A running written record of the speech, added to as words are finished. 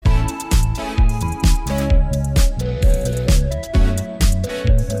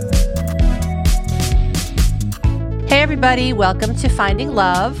everybody. Welcome to Finding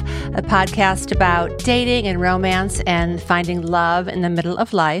Love, a podcast about dating and romance and finding love in the middle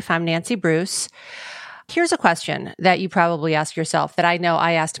of life. I'm Nancy Bruce. Here's a question that you probably ask yourself that I know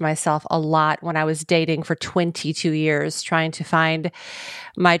I asked myself a lot when I was dating for 22 years, trying to find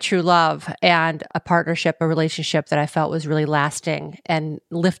my true love and a partnership, a relationship that I felt was really lasting and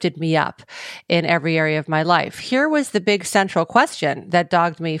lifted me up in every area of my life. Here was the big central question that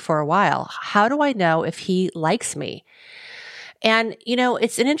dogged me for a while. How do I know if he likes me? And, you know,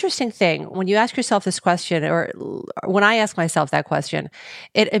 it's an interesting thing when you ask yourself this question, or when I ask myself that question,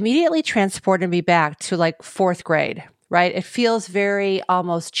 it immediately transported me back to like fourth grade, right? It feels very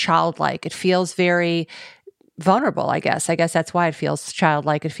almost childlike. It feels very vulnerable, I guess. I guess that's why it feels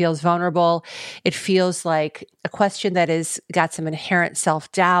childlike. It feels vulnerable. It feels like a question that is got some inherent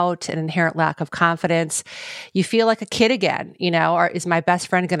self-doubt, an inherent lack of confidence. You feel like a kid again, you know, or is my best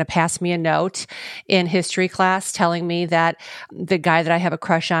friend going to pass me a note in history class telling me that the guy that I have a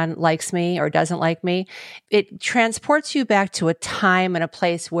crush on likes me or doesn't like me? It transports you back to a time and a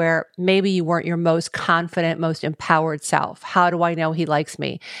place where maybe you weren't your most confident, most empowered self. How do I know he likes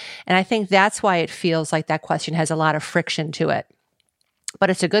me? And I think that's why it feels like that question has a lot of friction to it. But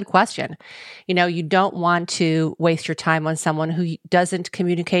it's a good question. You know, you don't want to waste your time on someone who doesn't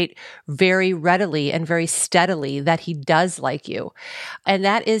communicate very readily and very steadily that he does like you. And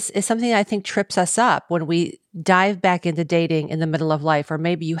that is something I think trips us up when we dive back into dating in the middle of life, or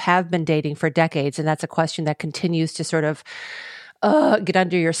maybe you have been dating for decades and that's a question that continues to sort of get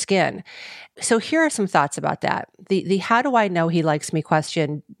under your skin. So here are some thoughts about that. The how do I know he likes me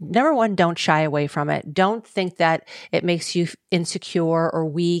question. Number one, don't shy away from it. Don't think that it makes you insecure or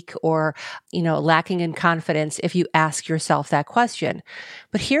weak or, you know, lacking in confidence if you ask yourself that question.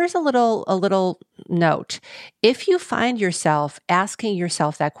 But here's a little note. If you find yourself asking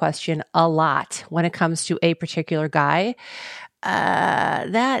yourself that question a lot when it comes to a particular guy,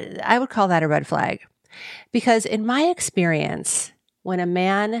 that I would call that a red flag. Because in my experience, when a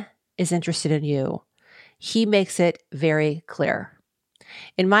man is interested in you, he makes it very clear.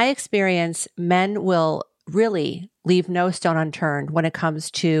 In my experience, men will really leave no stone unturned when it comes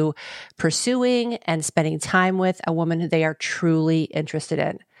to pursuing and spending time with a woman who they are truly interested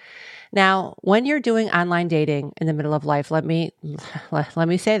in. Now, when you're doing online dating in the middle of life, let me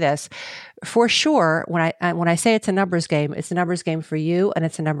say this. For sure, when I say it's a numbers game for you and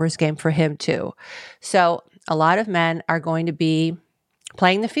it's a numbers game for him too. So a lot of men are going to be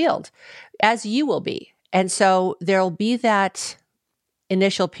playing the field, as you will be. And so there'll be that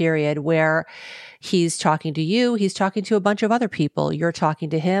initial period where he's talking to you, he's talking to a bunch of other people, you're talking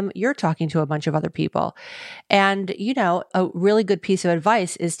to him, you're talking to a bunch of other people. And, you know, a really good piece of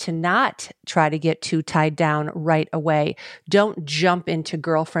advice is to not try to get too tied down right away. Don't jump into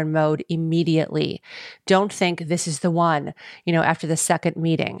girlfriend mode immediately. Don't think this is the one, you know, after the second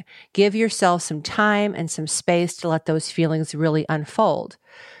meeting. Give yourself some time and some space to let those feelings really unfold.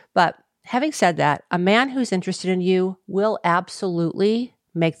 But having said that, a man who's interested in you will absolutely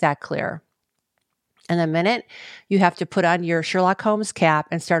make that clear. And the minute you have to put on your Sherlock Holmes cap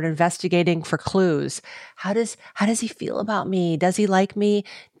and start investigating for clues, how does he feel about me? Does he like me?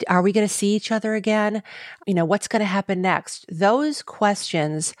 Are we going to see each other again? You know, what's going to happen next? Those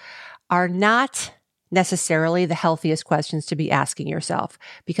questions are not necessarily the healthiest questions to be asking yourself,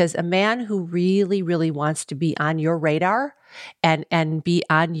 because a man who really, really wants to be on your radar and be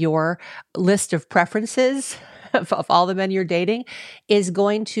on your list of preferences of all the men you're dating is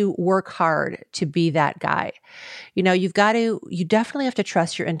going to work hard to be that guy. You know, you definitely have to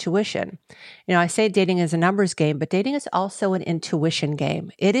trust your intuition. You know, I say dating is a numbers game, but dating is also an intuition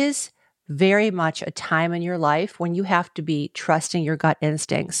game. It is very much a time in your life when you have to be trusting your gut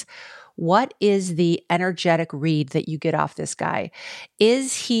instincts. What is the energetic read that you get off this guy?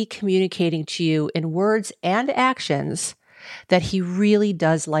 Is he communicating to you in words and actions that he really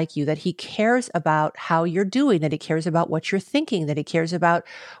does like you, that he cares about how you're doing, that he cares about what you're thinking, that he cares about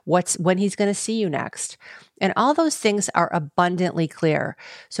when he's going to see you next? And all those things are abundantly clear.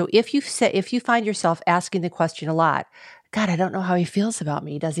 So if you find yourself asking the question a lot, God, I don't know how he feels about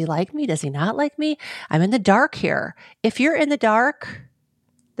me. Does he like me? Does he not like me? I'm in the dark here. If you're in the dark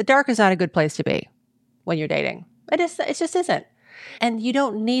is not a good place to be when you're dating. It just isn't. And you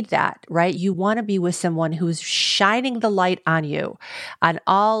don't need that, right? You want to be with someone who's shining the light on you, on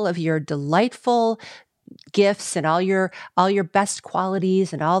all of your delightful gifts and all your best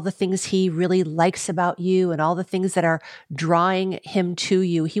qualities and all the things he really likes about you and all the things that are drawing him to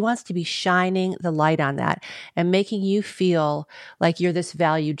you. He wants to be shining the light on that and making you feel like you're this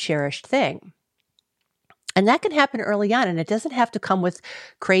valued, cherished thing. And that can happen early on, and it doesn't have to come with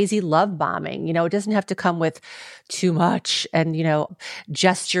crazy love bombing. It doesn't have to come with too much and,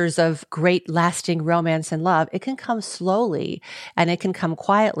 gestures of great lasting romance and love. It can come slowly and it can come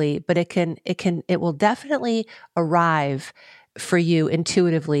quietly, but it will definitely arrive for you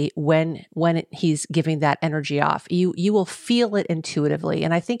intuitively when he's giving that energy off. You will feel it intuitively.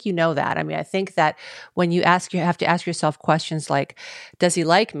 And I think you know that. I mean, I think that when you have to ask yourself questions like, does he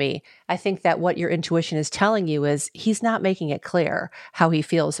like me? I think that what your intuition is telling you is he's not making it clear how he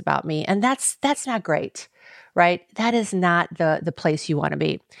feels about me. And that's not great, right? That is not the place you want to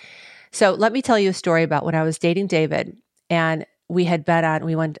be. So let me tell you a story about when I was dating David, and we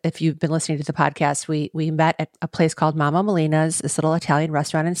went, if you've been listening to the podcast, we met at a place called Mama Molina's, this little Italian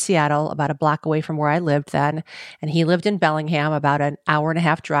restaurant in Seattle, about a block away from where I lived then. And he lived in Bellingham, about an hour and a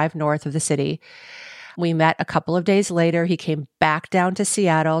half drive north of the city. We met a couple of days later. He came back down to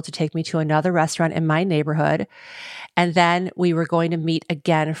Seattle to take me to another restaurant in my neighborhood. And then we were going to meet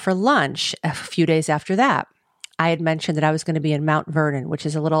again for lunch a few days after that. I had mentioned that I was going to be in Mount Vernon, which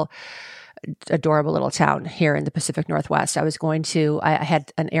is a little adorable little town here in the Pacific Northwest. I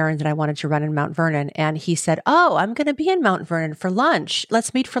had an errand that I wanted to run in Mount Vernon. And he said, "Oh, I'm going to be in Mount Vernon for lunch.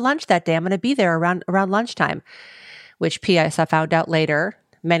 Let's meet for lunch that day. I'm going to be there around lunchtime," which P.S. I found out later,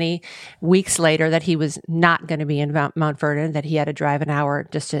 many weeks later, that he was not going to be in Mount Vernon, that he had to drive an hour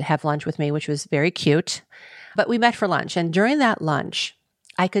just to have lunch with me, which was very cute. But we met for lunch. And during that lunch,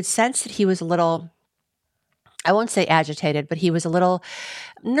 I could sense that he was a little, I won't say agitated, but he was a little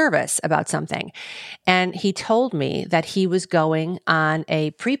nervous about something. And he told me that he was going on a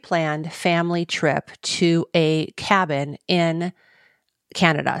pre-planned family trip to a cabin in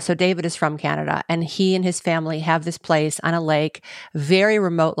Canada. So David is from Canada, and he and his family have this place on a lake, very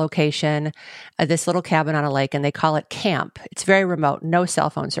remote location, this little cabin on a lake, and they call it camp. It's very remote, no cell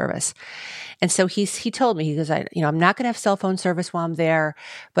phone service. And so he told me, he goes, I'm not going to have cell phone service while I'm there,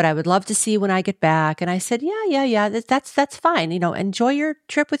 but I would love to see you when I get back. And I said, yeah, that's fine. Enjoy your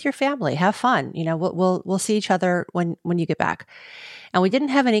trip with your family, have fun. We'll see each other when you get back. And we didn't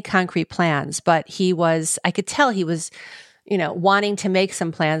have any concrete plans, but I could tell he was, wanting to make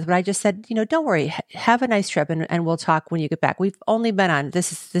some plans, but I just said, don't worry, have a nice trip and we'll talk when you get back. We've only been on,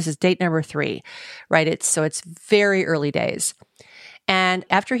 this is date number 3, right? It's very early days. And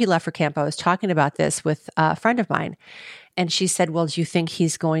after he left for camp, I was talking about this with a friend of mine, and she said, "Well, do you think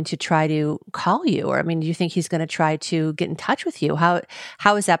he's going to try to call you? Or, do you think he's going to try to get in touch with you?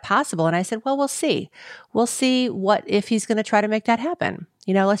 How is that possible?" And I said, "Well, we'll see. We'll see if he's going to try to make that happen.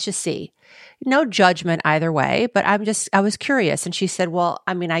 Let's just see. No judgment either way, but I was curious." And she said, "Well,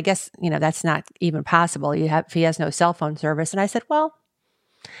 I guess, that's not even possible. If he has no cell phone service." And I said, "Well,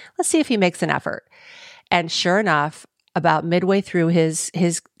 let's see if he makes an effort." And sure enough, about midway through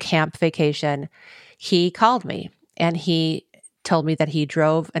his camp vacation, he called me, and he told me that he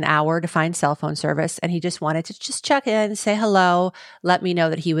drove an hour to find cell phone service, and he just wanted to just check in, say hello, let me know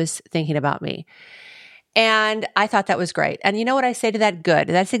that he was thinking about me. And I thought that was great. And you know what I say to that? Good.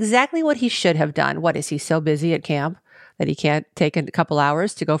 That's exactly what he should have done. What, is he so busy at camp that he can't take a couple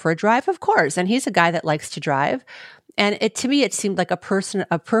hours to go for a drive? Of course. And he's a guy that likes to drive. And to me, it seemed like a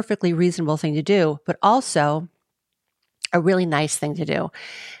perfectly reasonable thing to do, but also a really nice thing to do,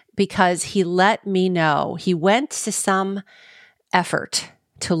 because he let me know, he went to some effort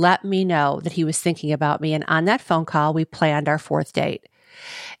to let me know that he was thinking about me. And on that phone call, we planned our 4th date.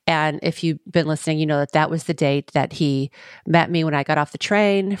 And if you've been listening, you know that was the date that he met me when I got off the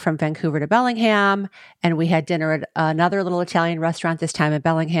train from Vancouver to Bellingham. And we had dinner at another little Italian restaurant, this time in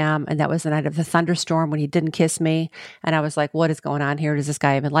Bellingham. And that was the night of the thunderstorm when he didn't kiss me. And I was like, what is going on here? Does this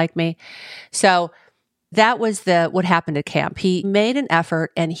guy even like me? So that was what happened at camp. He made an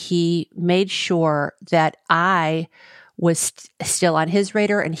effort, and he made sure that I was still on his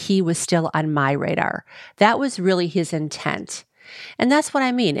radar and he was still on my radar. That was really his intent. And that's what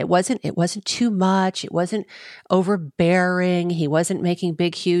I mean. It wasn't too much. It wasn't overbearing. He wasn't making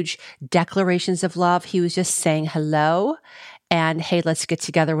big, huge declarations of love. He was just saying hello and, hey, let's get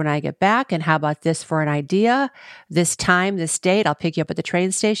together when I get back. And how about this for an idea? This time, this date, I'll pick you up at the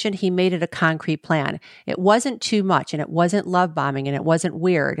train station. He made it a concrete plan. It wasn't too much, and it wasn't love bombing, and it wasn't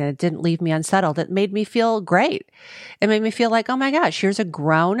weird, and it didn't leave me unsettled. It made me feel great. It made me feel like, oh my gosh, here's a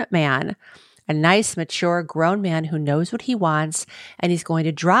grown man, a nice, mature, grown man who knows what he wants, and he's going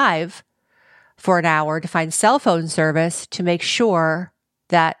to drive for an hour to find cell phone service to make sure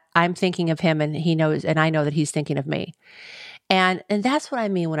that I'm thinking of him, and he knows, and I know that he's thinking of me. And that's what I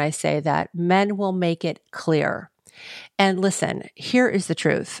mean when I say that men will make it clear. And listen, here is the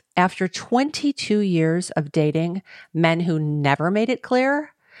truth. After 22 years of dating men who never made it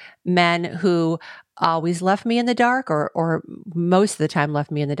clear, men who always left me in the dark or most of the time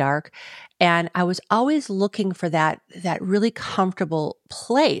left me in the dark. And I was always looking for that really comfortable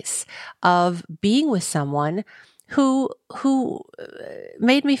place of being with someone who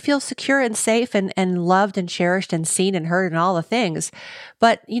made me feel secure and safe and loved and cherished and seen and heard and all the things.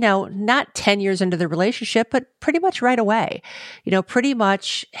 But, not 10 years into the relationship, but pretty much right away, pretty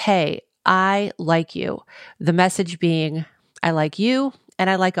much, hey, I like you. The message being, I like you and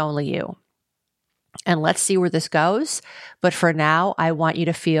I like only you. And let's see where this goes. But for now, I want you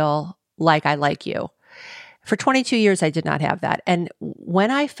to feel like I like you. For 22 years, I did not have that. And when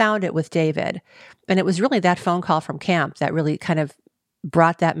I found it with David, and it was really that phone call from camp that really kind of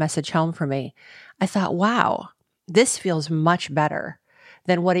brought that message home for me, I thought, wow, this feels much better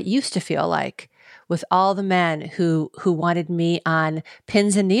than what it used to feel like with all the men who wanted me on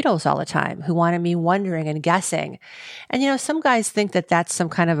pins and needles all the time, who wanted me wondering and guessing. And, some guys think that that's some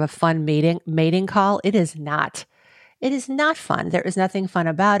kind of a fun mating call. It is not. It is not fun. There is nothing fun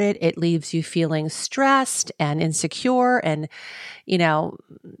about it. It leaves you feeling stressed and insecure and,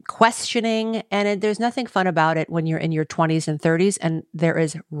 questioning. And there's nothing fun about it when you're in your 20s and 30s. And there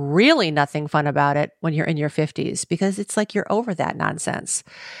is really nothing fun about it when you're in your 50s because it's like you're over that nonsense.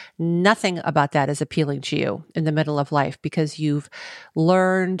 Nothing about that is appealing to you in the middle of life because you've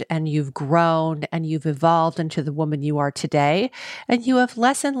learned and you've grown and you've evolved into the woman you are today. And you have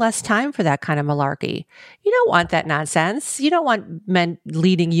less and less time for that kind of malarkey. You don't want that nonsense. You don't want men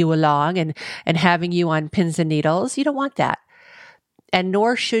leading you along and having you on pins and needles. You don't want that. And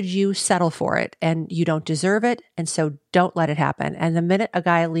nor should you settle for it. And you don't deserve it. And so don't let it happen. And the minute a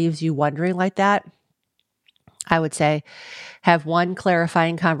guy leaves you wondering like that, I would say have one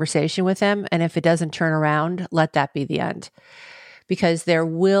clarifying conversation with him. And if it doesn't turn around, let that be the end. Because there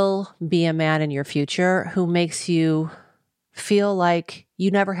will be a man in your future who makes you feel like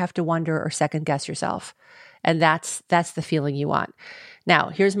you never have to wonder or second guess yourself. And that's the feeling you want.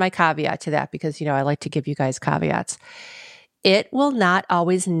 Now, here's my caveat to that because, I like to give you guys caveats. It will not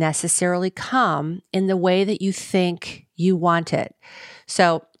always necessarily come in the way that you think you want it.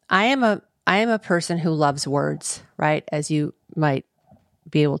 So I am a person who loves words, right? As you might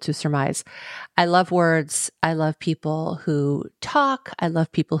be able to surmise. I love words. I love people who talk. I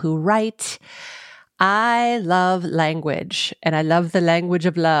love people who write. I love language, and I love the language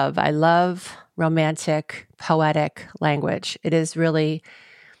of love. I love romantic, poetic language. It is really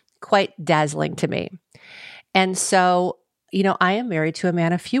quite dazzling to me. And so, I am married to a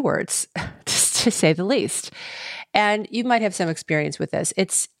man of few words, to say the least. And you might have some experience with this.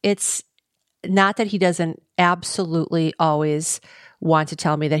 It's not that he doesn't absolutely always want to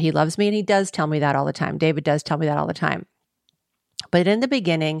tell me that he loves me, and he does tell me that all the time. David does tell me that all the time. But in the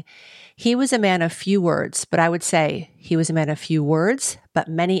beginning, he was a man of few words, but I would say he was a man of few words, but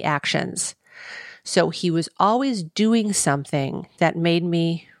many actions. So he was always doing something that made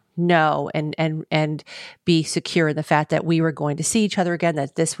me know and be secure in the fact that we were going to see each other again,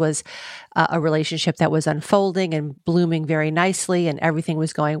 that this was a relationship that was unfolding and blooming very nicely and everything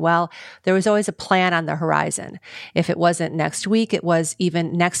was going well. There was always a plan on the horizon. If it wasn't next week, it was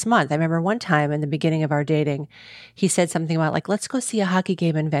even next month. I remember one time in the beginning of our dating, he said something about like, let's go see a hockey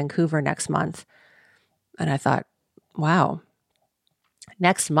game in Vancouver next month. And I thought, wow.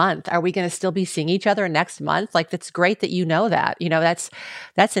 Next month, are we going to still be seeing each other next month? Like, that's great that you know that,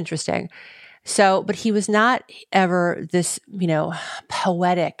 that's interesting. So, but he was not ever this,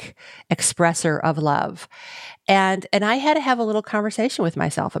 poetic expresser of love. And I had to have a little conversation with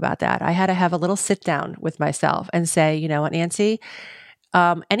myself about that. I had to have a little sit down with myself and say, Nancy,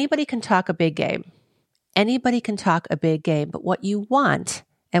 anybody can talk a big game. Anybody can talk a big game, but what you want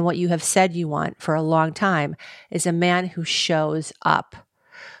and what you have said you want for a long time is a man who shows up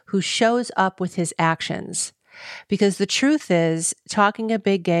with his actions. Because the truth is, talking a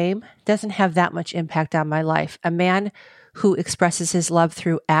big game doesn't have that much impact on my life. A man who expresses his love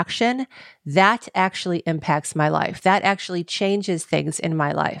through action, that actually impacts my life. That actually changes things in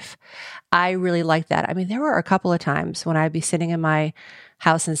my life. I really like that. I mean, there were a couple of times when I'd be sitting in my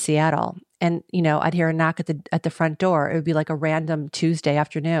house in Seattle and, I'd hear a knock at the front door. It would be like a random Tuesday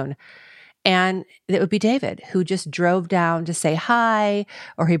afternoon. And it would be David who just drove down to say hi,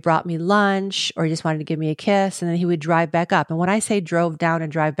 or he brought me lunch, or he just wanted to give me a kiss. And then he would drive back up. And when I say drove down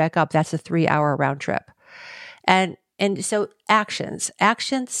and drive back up, that's a 3-hour round trip. And so actions,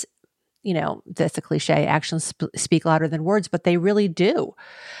 that's a cliche. Actions speak louder than words, but they really do.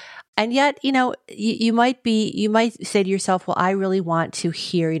 And yet, you might say to yourself, well, I really want to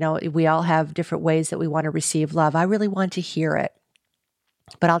hear, we all have different ways that we want to receive love. I really want to hear it.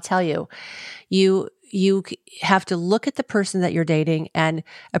 But I'll tell you, have to look at the person that you're dating and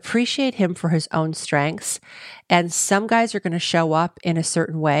appreciate him for his own strengths. And some guys are going to show up in a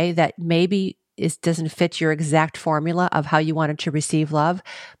certain way that maybe doesn't fit your exact formula of how you wanted to receive love,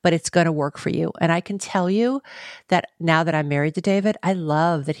 but it's going to work for you. And I can tell you that now that I'm married to David, I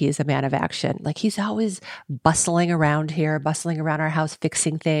love that he is a man of action. Like, he's always bustling around here, bustling around our house,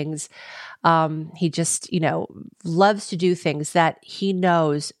 fixing things. He just, loves to do things that he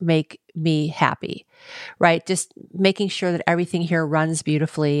knows make me happy, right? Just making sure that everything here runs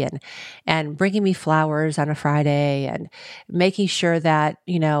beautifully, and bringing me flowers on a Friday, and making sure that,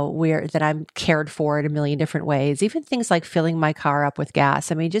 that I'm cared for in a million different ways, even things like filling my car up with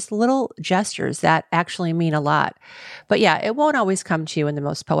gas. I mean, just little gestures that actually mean a lot. But yeah, it won't always come to you in the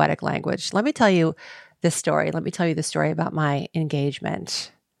most poetic language. Let me tell you this story. Let me tell you the story about my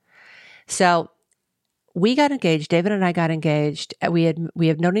engagement. So we got engaged. David and I got engaged. We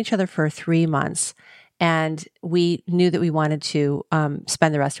have known each other for 3 months, and we knew that we wanted to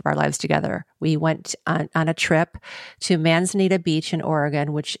spend the rest of our lives together. We went on a trip to Manzanita Beach in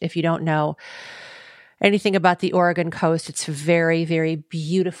Oregon, which, if you don't know anything about the Oregon coast, it's very, very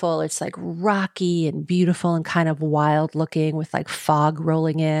beautiful. It's like rocky and beautiful and kind of wild looking, with like fog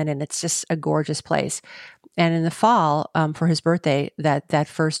rolling in, and it's just a gorgeous place. And in the fall, for his birthday, that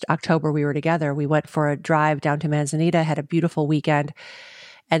first October we were together, we went for a drive down to Manzanita, had a beautiful weekend.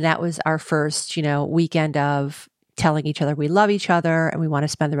 And that was our first, weekend of telling each other we love each other and we want to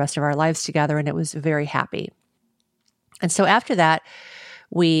spend the rest of our lives together. And it was very happy. And so after that,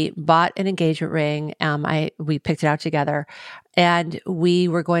 we bought an engagement ring. We picked it out together, and we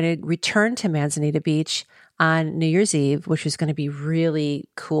were going to return to Manzanita Beach on New Year's Eve, which was going to be really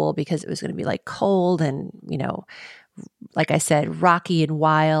cool because it was going to be like cold and, like I said, rocky and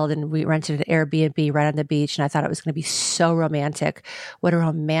wild. And we rented an Airbnb right on the beach, and I thought it was going to be so romantic. What a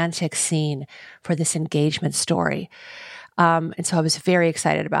romantic scene for this engagement story. And so I was very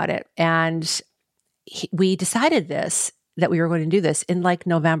excited about it. And we decided that we were going to do this in like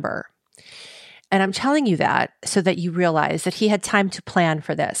November. And I'm telling you that so that you realize that he had time to plan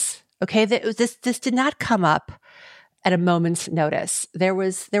for this. Okay, this did not come up at a moment's notice. There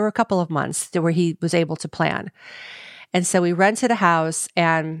were a couple of months where he was able to plan. And so we rented a house,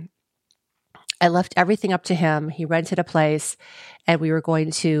 and I left everything up to him. He rented a place, and we were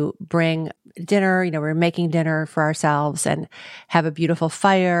going to bring dinner. We were making dinner for ourselves and have a beautiful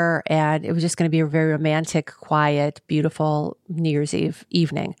fire. And it was just going to be a very romantic, quiet, beautiful New Year's Eve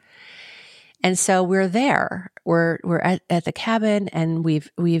evening. And so we're there. We're at the cabin, and we've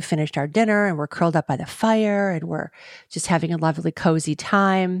finished our dinner, and we're curled up by the fire, and we're just having a lovely, cozy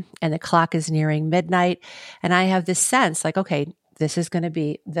time. And the clock is nearing midnight, and I have this sense like, okay, this is going to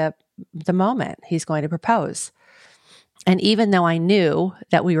be the moment he's going to propose. And even though I knew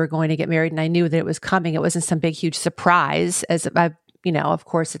that we were going to get married, and I knew that it was coming, it wasn't some big, huge surprise. Of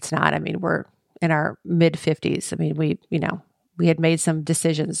course, it's not. I mean, we're in our mid 50s. I mean, we had made some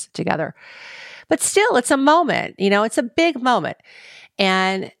decisions together, but still, it's a moment, it's a big moment.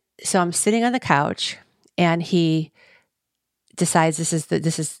 And so I'm sitting on the couch, and he decides this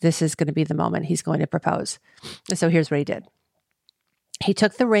is going to be the moment he's going to propose. And so here's what he did. He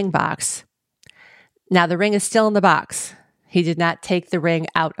took the ring box. Now the ring is still in the box. He did not take the ring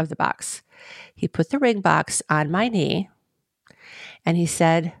out of the box. He put the ring box on my knee, and he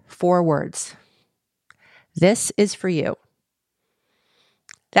said 4 words. "This is for you."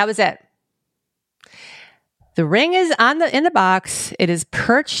 That was it. The ring is in the box. It is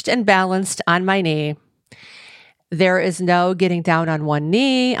perched and balanced on my knee. There is no getting down on one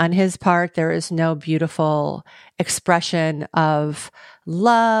knee on his part. There is no beautiful expression of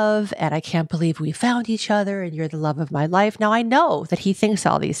love, and I can't believe we found each other, and you're the love of my life. Now, I know that he thinks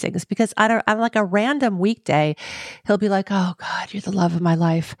all these things because on like a random weekday, he'll be like, "Oh God, you're the love of my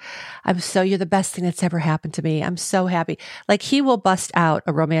life. You're the best thing that's ever happened to me. I'm so happy." Like, he will bust out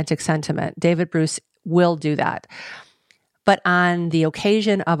a romantic sentiment. David Bruce will do that. But on the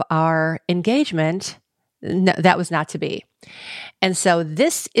occasion of our engagement, no, that was not to be. And so,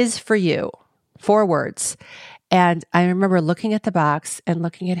 "This is for you," 4 words. And I remember looking at the box and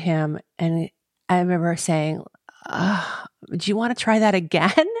looking at him, and I remember saying, "Do you want to try that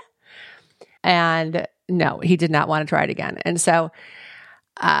again?" And no, he did not want to try it again. And so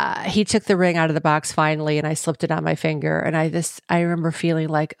he took the ring out of the box finally, and I slipped it on my finger. And I remember feeling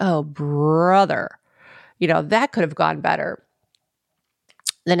like, oh, brother, that could have gone better.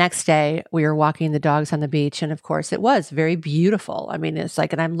 the next day we were walking the dogs on the beach. And of course it was very beautiful. I mean, it's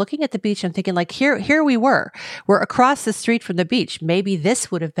like, and I'm looking at the beach and thinking like, here we're across the street from the beach. Maybe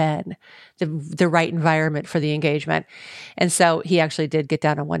this would have been the right environment for the engagement. And so he actually did get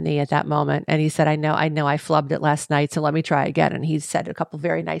down on one knee at that moment. And he said, I know I flubbed it last night. So let me try again. And he said a couple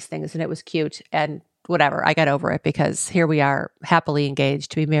very nice things and it was cute. And whatever, I got over it because here we are happily engaged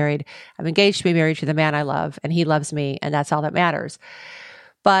to be married. I'm engaged to be married to the man I love and he loves me. And that's all that matters.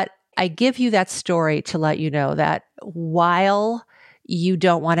 But I give you that story to let you know that while you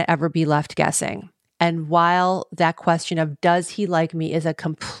don't want to ever be left guessing, and while that question of does he like me is a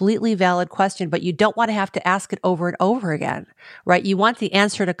completely valid question, but you don't want to have to ask it over and over again, right? You want the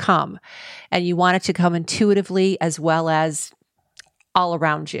answer to come, and you want it to come intuitively as well as all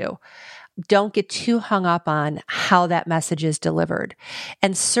around you. Don't get too hung up on how that message is delivered,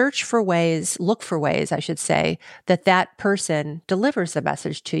 and look for ways, I should say, that person delivers the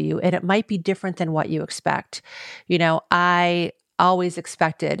message to you. And it might be different than what you expect. I always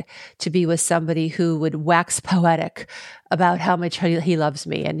expected to be with somebody who would wax poetic about how much he loves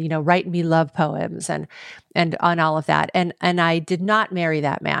me and, write me love poems and on all of that. And I did not marry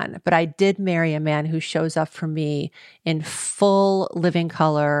that man, but I did marry a man who shows up for me in full living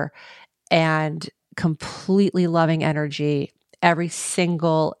color and completely loving energy every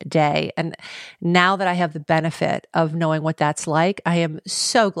single day. And now that I have the benefit of knowing what that's like, I am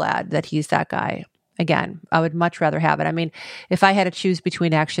so glad that he's that guy. Again, I would much rather have it. I mean, if I had to choose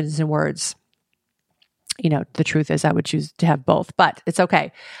between actions and words, the truth is I would choose to have both, but it's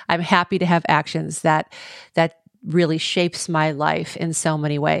okay. I'm happy to have actions that really shapes my life in so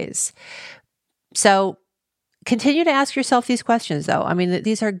many ways. So continue to ask yourself these questions, though. I mean,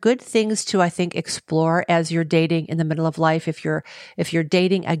 these are good things to, I think, explore as you're dating in the middle of life. If you're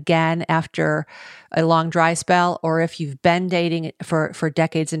dating again after a long dry spell, or if you've been dating for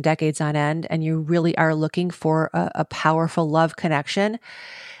decades and decades on end, and you really are looking for a powerful love connection,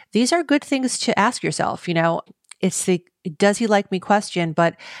 these are good things to ask yourself. It's the does he like me question,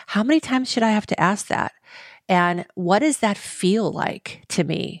 but how many times should I have to ask that? And what does that feel like to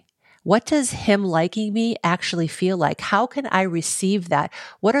me? What does him liking me actually feel like? How can I receive that?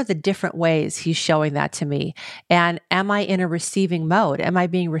 What are the different ways he's showing that to me? And am I in a receiving mode? Am I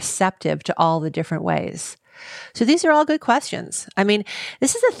being receptive to all the different ways? So these are all good questions. I mean,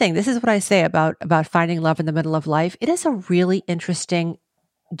 this is the thing. This is what I say about finding love in the middle of life. It is a really interesting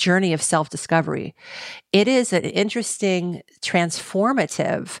journey of self-discovery. It is an interesting,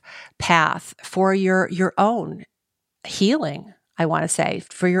 transformative path for your own healing, I want to say,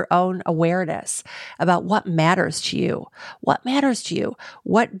 for your own awareness about what matters to you. What matters to you?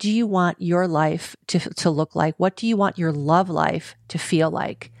 What do you want your life to look like? What do you want your love life to feel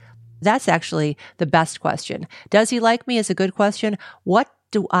like? That's actually the best question. Does he like me is a good question. What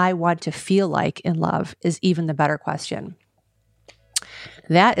do I want to feel like in love is even the better question.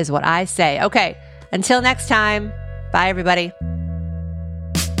 That is what I say. Okay, until next time, bye everybody.